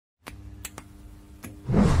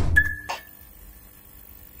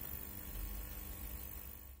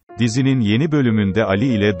Dizinin yeni bölümünde Ali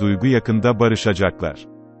ile Duygu yakında barışacaklar.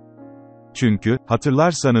 Çünkü,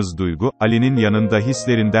 hatırlarsanız Duygu, Ali'nin yanında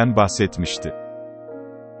hislerinden bahsetmişti.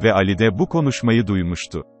 Ve Ali de bu konuşmayı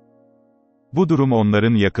duymuştu. Bu durum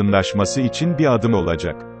onların yakınlaşması için bir adım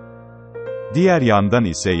olacak. Diğer yandan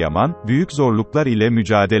ise Yaman, büyük zorluklar ile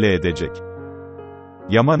mücadele edecek.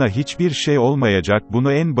 Yaman'a hiçbir şey olmayacak,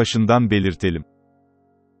 bunu en başından belirtelim.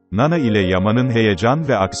 Nana ile Yaman'ın heyecan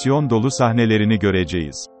ve aksiyon dolu sahnelerini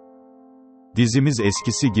göreceğiz. Dizimiz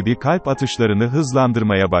eskisi gibi kalp atışlarını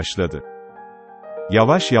hızlandırmaya başladı.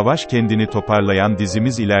 Yavaş yavaş kendini toparlayan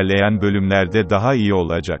dizimiz ilerleyen bölümlerde daha iyi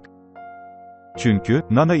olacak. Çünkü,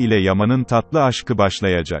 Nana ile Yaman'ın tatlı aşkı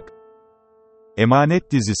başlayacak.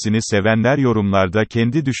 Emanet dizisini sevenler yorumlarda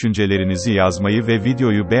kendi düşüncelerinizi yazmayı ve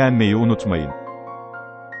videoyu beğenmeyi unutmayın.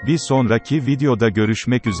 Bir sonraki videoda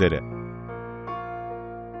görüşmek üzere.